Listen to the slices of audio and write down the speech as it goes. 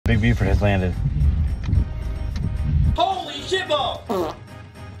Big Buford has landed. Holy shit ball!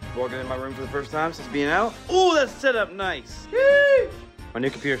 Walking in my room for the first time since being out. Ooh, that's set up nice. Yay! My new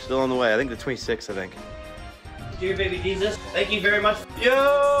computer's still on the way. I think the 26th, I think. Dear baby Jesus, thank you very much.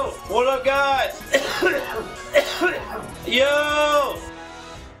 Yo! What up, guys? Yo!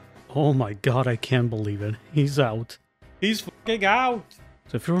 Oh my god, I can't believe it. He's out. He's fucking out!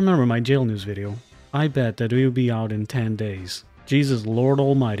 So if you remember my jail news video, I bet that he'll be out in 10 days. Jesus Lord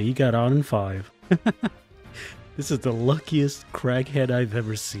Almighty, he got out in 5. This is the luckiest crackhead I've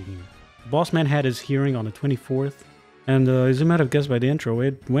ever seen. Bossman had his hearing on the 24th, and as you might have guessed by the intro,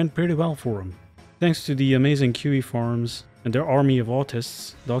 it went pretty well for him. Thanks to the amazing QE farms and their army of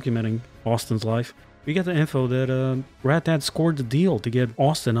autists documenting Austin's life, we got the info that RatDad scored the deal to get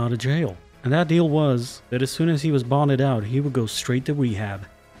Austin out of jail. And that deal was that as soon as he was bonded out, he would go straight to rehab.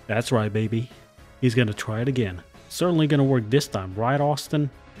 That's right, baby. He's gonna try it again. Certainly gonna work this time, right, Austin?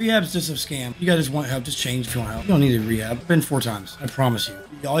 Rehab's just a scam. You guys want help, just change if you want help. You don't need a rehab. I've been 4 times. I promise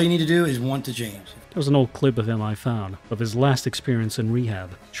you. All you need to do is want to change. There was an old clip of him I found, of his last experience in rehab.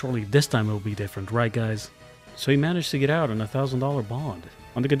 Surely this time it will be different, right guys? So he managed to get out on a $1,000 bond,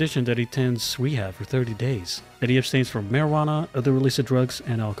 on the condition that he attends rehab for 30 days, that he abstains from marijuana, other illicit drugs,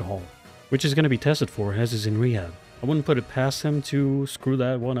 and alcohol, which is going to be tested for as he's in rehab. I wouldn't put it past him to screw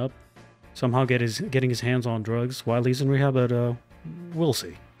that one up, somehow getting his hands on drugs while he's in rehab, but we'll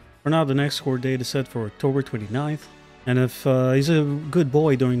see. For now, the next court date is set for October 29th, and if he's a good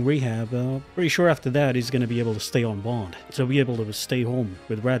boy during rehab, pretty sure after that he's going to be able to stay on bond. So be able to stay home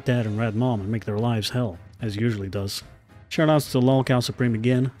with RatDad and RatMom and make their lives hell, as he usually does. Shoutouts to lolcow Supreme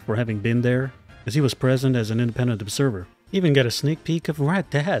again for having been there, as he was present as an independent observer. Even got a sneak peek of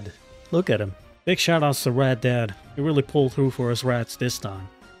RatDad. Look at him. Big shoutouts to RatDad. He really pulled through for us rats this time.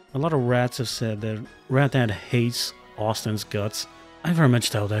 A lot of rats have said that RatDad hates Austin's guts. I very much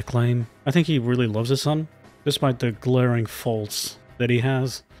doubt that claim. I think he really loves his son. Despite the glaring faults that he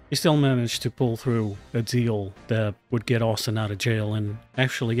has, he still managed to pull through a deal that would get Austin out of jail and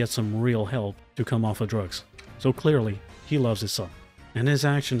actually get some real help to come off of drugs. So clearly, he loves his son. And his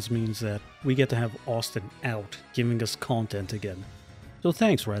actions means that we get to have Austin out, giving us content again. So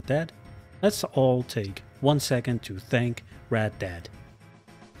thanks, RatDad. Let's all take 1 second to thank RatDad.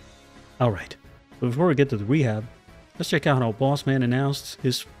 Alright, before we get to the rehab, let's check out how Bossman announced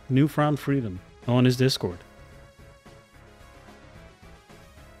his newfound freedom on his Discord.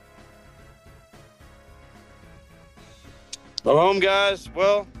 I'm home, guys.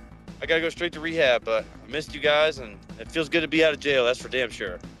 Well, I gotta go straight to rehab, but I missed you guys, and it feels good to be out of jail, that's for damn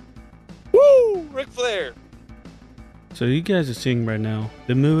sure. Woo! Ric Flair! So you guys are seeing right now,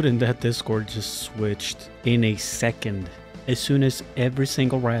 the mood in that Discord just switched in a second. As soon as every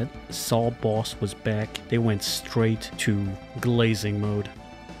single rat saw Boss was back, they went straight to glazing mode.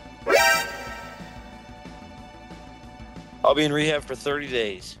 I'll be in rehab for 30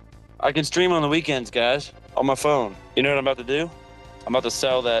 days. I can stream on the weekends, guys, on my phone. You know what I'm about to do? I'm about to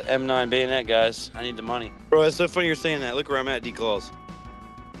sell that M9 bayonet, guys. I need the money. Bro, it's so funny you're saying that. Look where I'm at, D-Claws.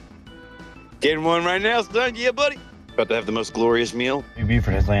 Getting one right now, son. Yeah, buddy. About to have the most glorious meal. Big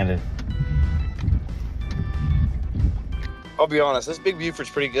Buford has landed. I'll be honest, this Big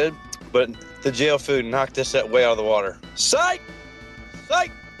Buford's pretty good, but the jail food knocked this way out of the water. Psych! Psych!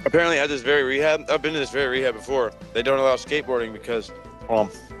 Apparently at this very rehab, I've been to this very rehab before, they don't allow skateboarding because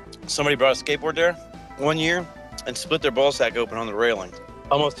somebody brought a skateboard there one year and split their ball sack open on the railing.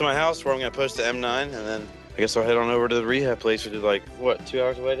 Almost to my house where I'm gonna post the M9, and then I guess I'll head on over to the rehab place, which is like, what, 2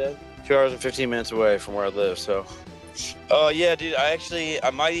 hours away, Dad? 2 hours and 15 minutes away from where I live, so. Yeah, dude, I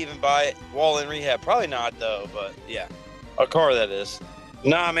might even buy it while in rehab. Probably not though, but yeah. A car, that is.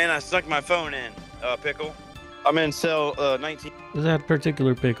 Nah, man, I stuck my phone in, Pickle. I'm in cell 19. That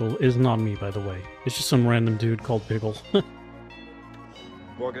particular Pickle is not me, by the way. It's just some random dude called Pickle.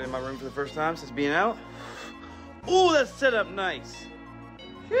 Walking in my room for the first time since being out. Ooh, that's set up nice.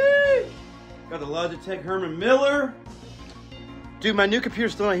 Sheesh. Got the Logitech Herman Miller. Dude, my new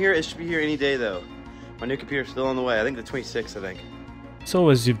computer's still not here. It should be here any day, though. My new computer's still on the way. I think the 26th, I think. So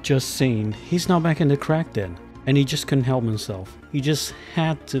as you've just seen, he's now back in the crack den. And he just couldn't help himself. He just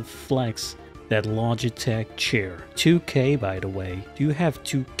had to flex that Logitech chair. 2K, by the way. Do you have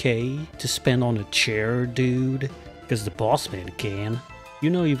 2K to spend on a chair, dude? Because the Bossman can.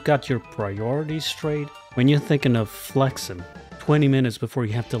 You know you've got your priorities straight when you're thinking of flexing 20 minutes before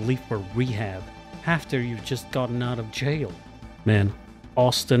you have to leave for rehab, after you've just gotten out of jail. Man,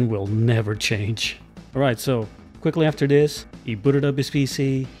 Austin will never change. Alright, so quickly after this, he booted up his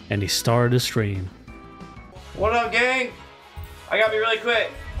PC and he started a stream. What up, gang? I gotta be really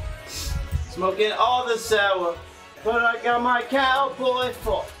quick. Smoking all the sour, but I got my cowboy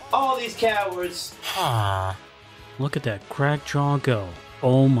foot. All these cowards. Look at that crack jaw go.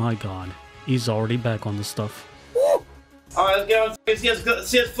 Oh my god. He's already back on the stuff. Alright, let's go. Let's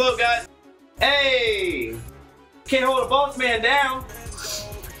see us float, guys. Hey! Can't hold a boss man down.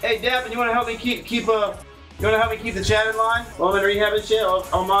 Hey, Devin, you wanna help me keep the chat in line? While I'm in rehab and shit,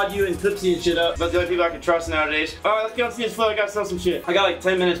 I'll mod you and Clipsy and shit up. That's the only people I can trust nowadays. Alright, let's go see us float. I gotta sell some shit. I got like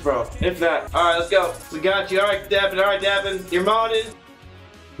 10 minutes, bro. If that. Alright, let's go. We got you. Alright, Devin. You're modded.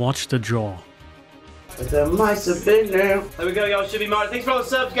 Watch the jaw. But the mice have been there. There we go, y'all should be modded. Thanks for all the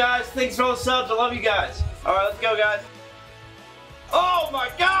subs, guys. Thanks for all the subs. I love you guys. Alright, let's go, guys. Oh my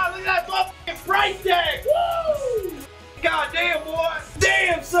god, look at that motherfucking price tag! Woo! God damn, boy!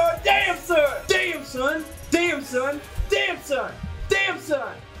 Damn, son! Damn, son! Damn, son! Damn, son! Damn, son! Damn,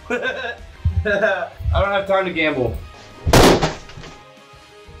 son! I don't have time to gamble.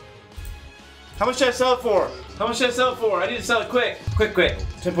 How much should I sell it for? How much should I sell it for? I need to sell it quick. Quick.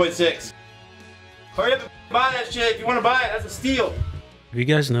 10.6. Hurry up and buy that shit if you want to buy it. That's a steal. Have you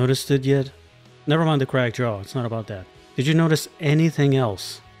guys noticed it yet? Never mind the cracked jaw. It's not about that. Did you notice anything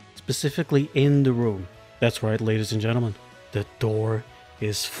else? Specifically in the room? That's right, ladies and gentlemen. The door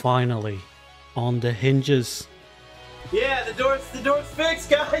is finally on the hinges. Yeah, the door's fixed,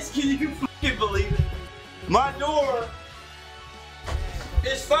 guys. Can you fucking believe it? My door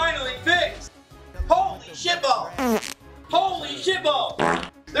is finally fixed. Holy shitball! Holy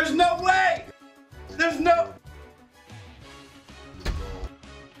shitball! There's no way! There's no...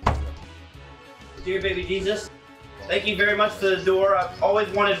 Dear baby Jesus, thank you very much for the door. I've always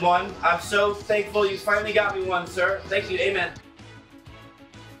wanted one. I'm so thankful you finally got me one, sir. Thank you, amen.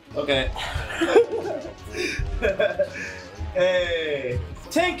 Okay. Hey.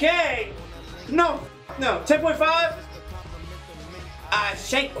 10K? No, 10.5? I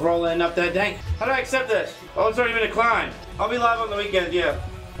shank rolling up that dank. How do I accept this? Oh, it's already been declined. I'll be live on the weekend, yeah.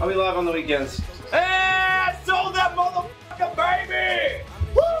 I'll be live on the weekends. Hey, I sold that motherfucker, baby!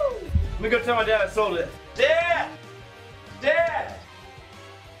 Woo! Let me go tell my dad I sold it. Dad! I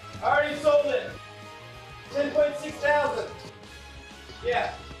already sold it. 10.6 thousand.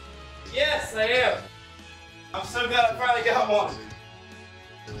 Yeah. Yes, I am. I'm so glad I finally got one.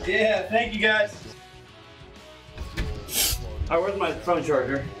 Yeah, thank you guys. Alright, where's my phone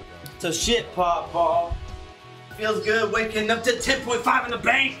charger? So shit, Pop Ball. Feels good waking up to 10.5 in the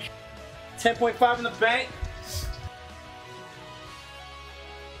bank. 10.5 in the bank.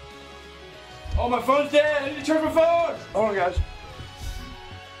 Oh, my phone's dead. I need to charge my phone. Oh my gosh.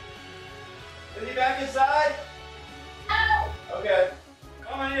 Is he back inside? No. Okay.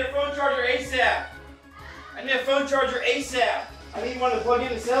 Oh, I need a phone charger ASAP. I need a phone charger ASAP. I need one to plug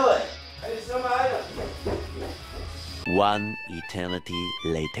in and sell it. I need to sell my item. One eternity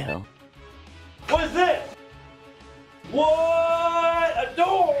later. What is this? What? A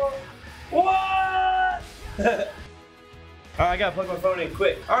door? What? Alright, I gotta plug my phone in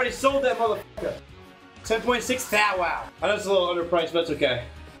quick. I already sold that motherfucker. 10.6 that wow. I know it's a little underpriced, but it's okay.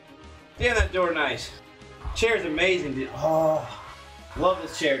 Damn, that door nice. Chair's amazing, dude. Oh, love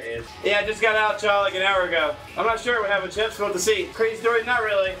this chair, dude. Yeah, I just got out, y'all, like an hour ago. I'm not sure what happened, Chips. We'll have to see. Crazy story? Not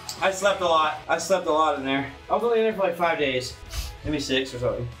really. I slept a lot. In there. I was only in there for like 5 days. Maybe 6 or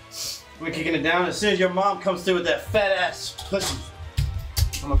something. We're kicking it down. As soon as your mom comes through with that fat ass pussy,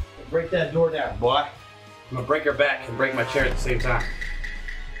 I'm gonna break that door down, boy. I'm gonna break her back and break my chair at the same time.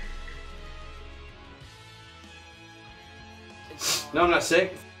 No, I'm not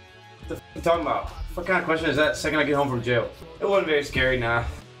sick. What the f are you talking about? What kind of question is that? Second I get home from jail. It wasn't very scary, nah.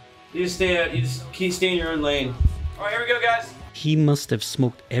 You just keep staying in your own lane. All right, here we go, guys. He must have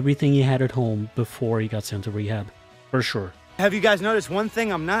smoked everything he had at home before he got sent to rehab. For sure. Have you guys noticed one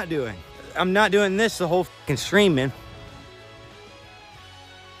thing I'm not doing? I'm not doing this the whole fucking stream, man.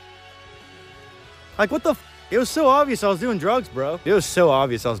 Like, what the f? It was so obvious I was doing drugs, bro. It was so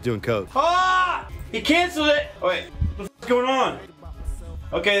obvious I was doing coke. Ah! He canceled it! Oh, wait, what the f is going on?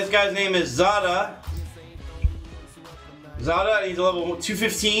 Okay, this guy's name is Zada. Zada, he's a level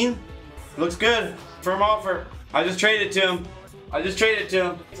 215. Looks good. Firm offer. I just traded to him. And it's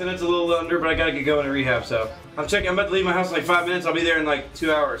a little under, but I gotta get going to rehab, so. I'm about to leave my house in like 5 minutes. I'll be there in like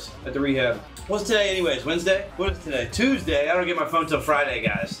 2 hours at the rehab. What's today anyways? Wednesday? What is today? Tuesday. I don't get my phone till Friday,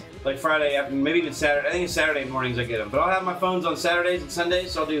 guys. Like Friday afternoon, maybe even Saturday. I think it's Saturday mornings I get them. But I'll have my phones on Saturdays and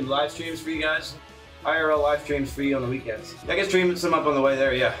Sundays, so I'll do live streams for you guys. IRL live streams for you on the weekends. I can stream some up on the way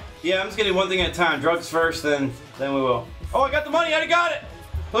there, yeah. Yeah, I'm just getting one thing at a time. Drugs first, then we will. Oh, I got the money. I already got it.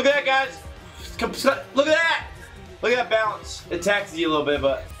 Look at that, guys. Look at that. Look at that balance. It taxes you a little bit,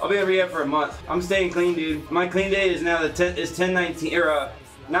 but I'll be in rehab for a month. I'm staying clean, dude. My clean day is now 9/19 or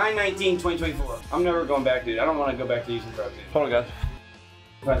 9/19/2024. I'm never going back, dude. I don't want to go back to using drugs, dude. Hold on, guys.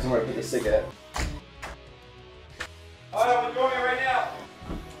 Find somewhere to put the stick at. Alright, I'm withdrawing it right now.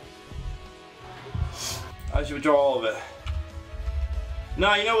 I should withdraw all of it.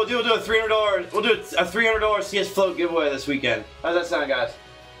 No, you know what we'll do? We'll do a $300. We'll do a $300 CS float giveaway this weekend. How's that sound, guys?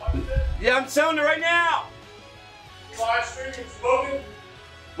 Yeah, I'm selling it right now. Live streaming smoking?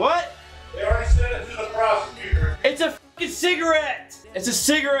 What? They already sent it to the prosecutor. It's a fucking cigarette. It's a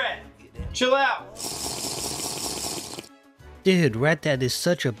cigarette. Chill out. Dude, RatDad is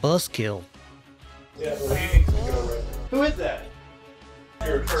such a buzzkill. Yeah, but he needs to go right. Who is that?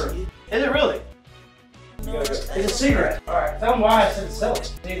 Your attorney. Is it really? You gotta go. It's a cigarette. Alright, tell them why I said sell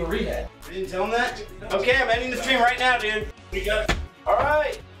it. Need a rehab. You didn't tell him that? Okay, I'm ending the stream right now, dude. We got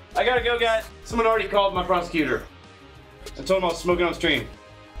Alright. I gotta go, guys. Someone already called my prosecutor. I told him I was smoking on stream.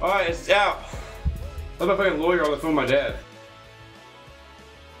 Alright, it's out. I'm a fucking lawyer on the phone with my dad.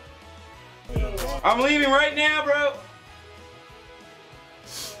 I'm leaving right now, bro.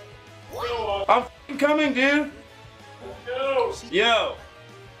 I'm fucking coming, dude. go. Yo.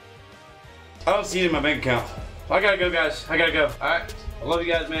 I don't see it in my bank account. I gotta go, guys. I gotta go. Alright. I love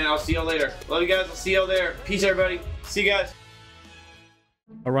you guys, man. I'll see y'all later. Love you guys. I'll see y'all there. Peace, everybody. See you guys.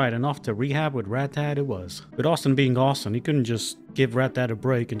 Alright, and off to rehab with RatDad it was. With Austin being Austin, he couldn't just give RatDad a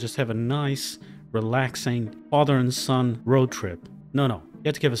break and just have a nice, relaxing father and son road trip. No, he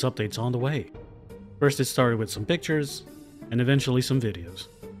had to give us updates on the way. First it started with some pictures, and eventually some videos.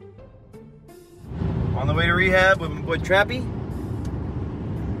 On the way to rehab with my boy Trappy.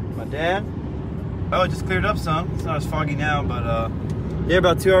 My dad. Oh, it just cleared up some. It's not as foggy now, but yeah,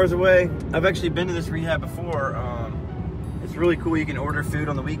 about 2 hours away. I've actually been to this rehab before. It's really cool. You can order food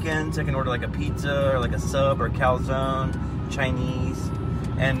on the weekends. I can order like a pizza or like a sub or a calzone, Chinese.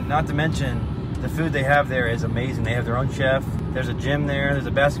 And not to mention, the food they have there is amazing. They have their own chef. There's a gym there. There's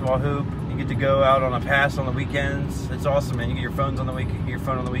a basketball hoop. You get to go out on a pass on the weekends. It's awesome, man. You get your phone on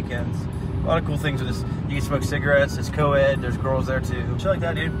the weekends. A lot of cool things with this. You can smoke cigarettes. It's co-ed. There's girls there too. Shit like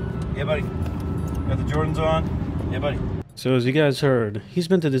that, dude. Yeah, buddy. Got the Jordans on. Yeah, buddy. So as you guys heard, he's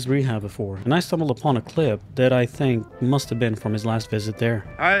been to this rehab before, and I stumbled upon a clip that I think must have been from his last visit there.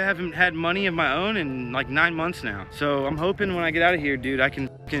 I haven't had money of my own in like 9 months now. So I'm hoping when I get out of here, dude, I can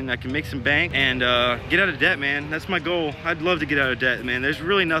make some bank and get out of debt, man. That's my goal. I'd love to get out of debt, man. There's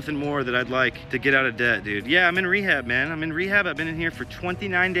really nothing more that I'd like to get out of debt, dude. Yeah, I'm in rehab, man. I'm in rehab. I've been in here for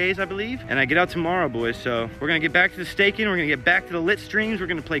 29 days, I believe. And I get out tomorrow, boys. So we're gonna get back to the staking. We're gonna get back to the lit streams. We're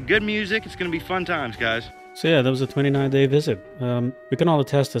gonna play good music. It's gonna be fun times, guys. So yeah, that was a 29-day visit. We can all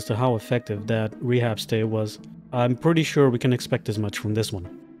attest as to how effective that rehab stay was. I'm pretty sure we can expect as much from this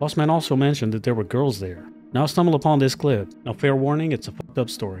one. Bossman also mentioned that there were girls there. Now I stumbled upon this clip. Now fair warning, it's a fucked up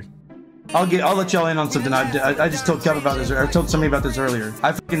story. I'll let y'all in on something. I just told Kev about this. I told somebody about this earlier.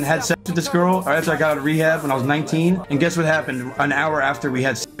 I fucking had sex with this girl after I got out of rehab when I was 19. And guess what happened an hour after we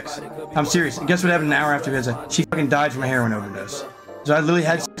had sex? I'm serious. And guess what happened an hour after we had sex? She fucking died from a heroin overdose. So I literally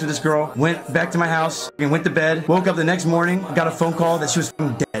had sex with this girl, went back to my house, and went to bed, woke up the next morning, got a phone call that she was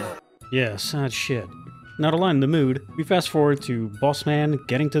fucking dead. Yeah, sad shit. Now to lighten the mood, we fast forward to Bossman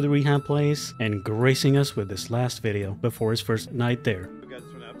getting to the rehab place and gracing us with this last video before his first night there. Guys,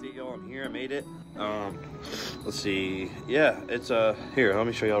 just want to update y'all. I'm here. I made it. Let's see. Yeah, it's here. Let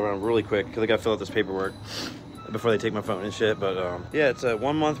me show y'all around really quick because I got to fill out this paperwork before they take my phone and shit. But yeah, it's a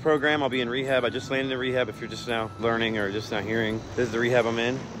 1 month program. I'll be in rehab. I just landed in rehab. If you're just now learning or just now hearing, this is the rehab I'm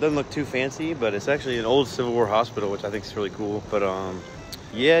in. It doesn't look too fancy, but it's actually an old Civil War hospital, which I think is really cool. But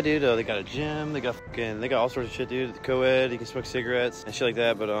yeah, dude, they got a gym. They got all sorts of shit, dude. Co-ed. You can smoke cigarettes and shit like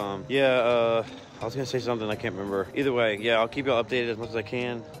that. But yeah, I was gonna say something I can't remember. Either way, yeah, I'll keep y'all updated as much as I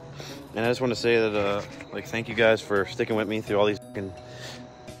can. And I just want to say that like, thank you guys for sticking with me through all these fucking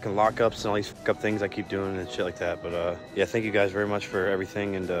lockups and all these fuck up things I keep doing and shit like that. But yeah, thank you guys very much for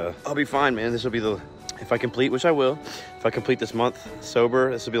everything, and I'll be fine, man. This will be if I complete, which I will, if I complete this month sober,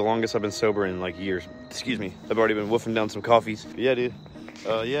 this will be the longest I've been sober in like years. Excuse me. I've already been woofing down some coffees. But yeah, dude.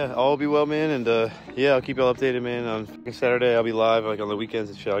 Yeah, all will be well, man, and yeah, I'll keep y'all updated, man. On Saturday, I'll be live, like on the weekends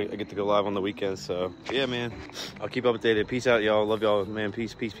and shit. I get to go live on the weekends, so yeah, man. I'll keep updated. Peace out, y'all. Love y'all, man.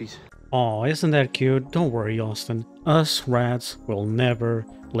 Peace, peace, peace. Aw, isn't that cute? Don't worry, Austin. Us rats will never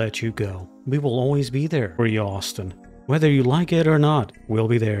let you go. We will always be there for you, Austin. Whether you like it or not, we'll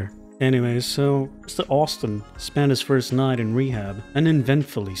be there. Anyways, so Mr. Austin spent his first night in rehab, and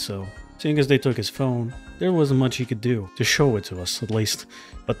eventfully so. Seeing as they took his phone, there wasn't much he could do to show it to us, at least.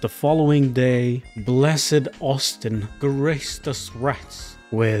 But the following day, blessed Austin graced us rats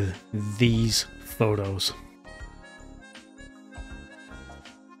with these photos.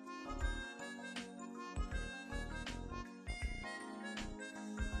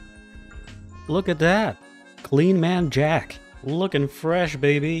 Look at that. Clean Man Jack. Looking fresh,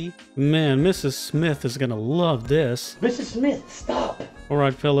 baby. Man, Mrs. Smith is gonna love this. Mrs. Smith, stop!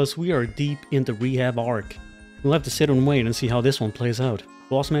 Alright fellas, we are deep in the rehab arc. We'll have to sit and wait and see how this one plays out.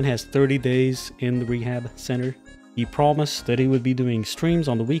 Bossman has 30 days in the rehab center. He promised that he would be doing streams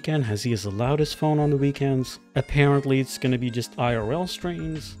on the weekend as he is allowed his phone on the weekends. Apparently it's gonna be just IRL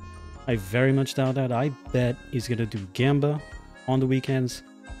streams. I very much doubt that. I bet he's gonna do Gamba on the weekends.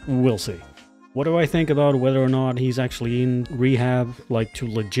 We'll see. What do I think about whether or not he's actually in rehab, like to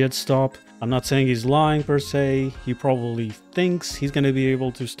legit stop? I'm not saying he's lying per se. He probably thinks he's gonna be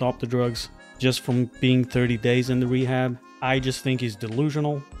able to stop the drugs just from being 30 days in the rehab. I just think he's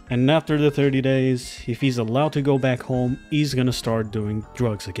delusional. And after the 30 days, if he's allowed to go back home, he's gonna start doing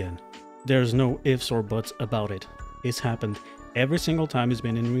drugs again. There's no ifs or buts about it. It's happened every single time he's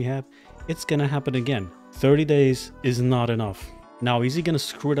been in rehab. It's gonna happen again. 30 days is not enough. Now, is he gonna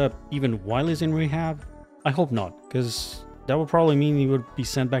screw it up even while he's in rehab? I hope not, because that would probably mean he would be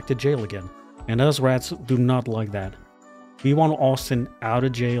sent back to jail again. And us rats do not like that. We want Austin out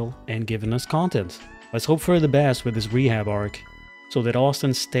of jail and giving us content. Let's hope for the best with this rehab arc, so that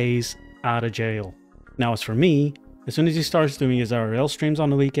Austin stays out of jail. Now as for me, as soon as he starts doing his RL streams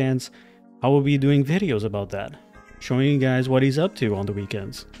on the weekends, I will be doing videos about that, showing you guys what he's up to on the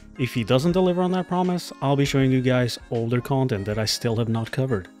weekends. If he doesn't deliver on that promise, I'll be showing you guys older content that I still have not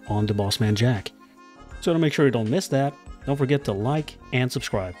covered on the Bossmanjack. So to make sure you don't miss that, don't forget to like and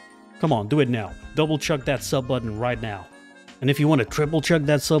subscribe. Come on, do it now. Double chuck that sub button right now. And if you want to triple chuck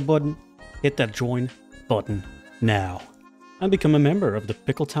that sub button, hit that join button now. And become a member of the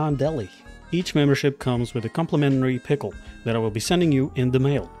PickleTime Deli. Each membership comes with a complimentary pickle that I will be sending you in the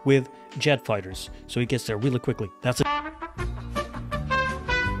mail with jet fighters, so it gets there really quickly. That's it.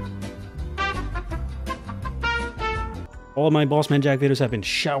 All of my Bossmanjack videos have been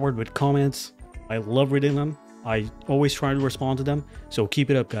showered with comments. I love reading them. I always try to respond to them, so keep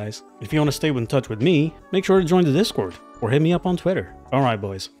it up, guys. If you want to stay in touch with me, make sure to join the Discord or hit me up on Twitter. Alright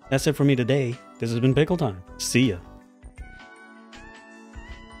boys, that's it for me today. This has been PickleTime. See ya.